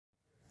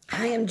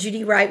Hi, I'm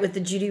Judi Wright with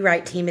the Judi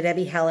Wright team at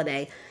Debbie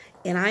Halliday,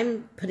 and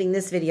I'm putting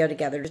this video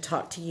together to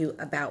talk to you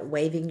about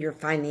waiving your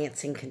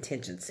financing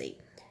contingency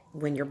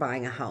when you're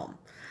buying a home.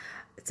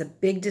 It's a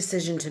big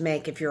decision to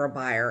make if you're a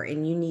buyer,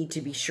 and you need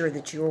to be sure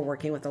that you are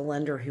working with a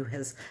lender who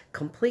has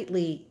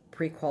completely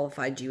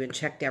pre-qualified you and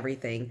checked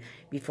everything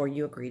before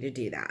you agree to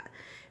do that.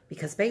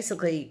 Because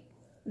basically,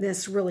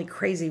 this really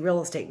crazy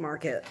real estate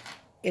market,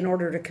 in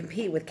order to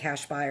compete with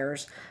cash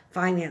buyers,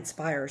 finance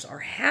buyers are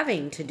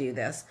having to do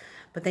this,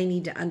 but they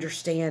need to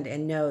understand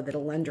and know that a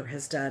lender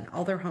has done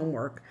all their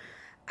homework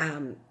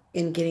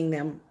in getting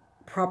them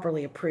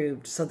properly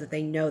approved so that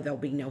they know there'll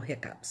be no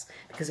hiccups.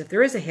 Because if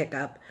there is a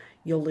hiccup,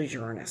 you'll lose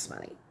your earnest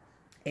money.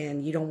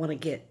 And you don't want to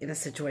get in a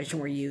situation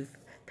where you've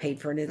paid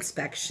for an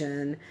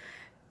inspection,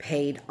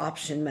 paid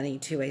option money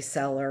to a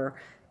seller,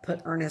 put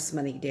earnest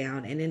money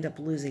down, and end up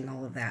losing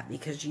all of that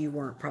because you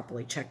weren't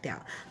properly checked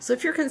out. So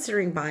if you're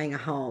considering buying a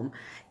home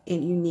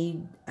and you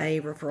need a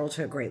referral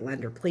to a great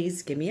lender,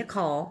 please give me a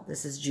call.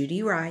 This is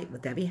Judi Wright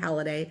with Debbie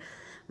Halliday.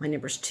 My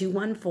number is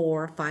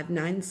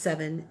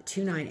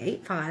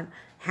 214-597-2985.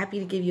 Happy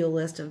to give you a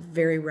list of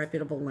very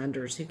reputable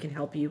lenders who can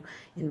help you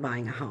in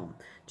buying a home.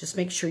 Just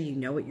make sure you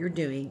know what you're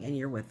doing and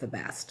you're with the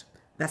best.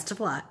 Best of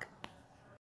luck.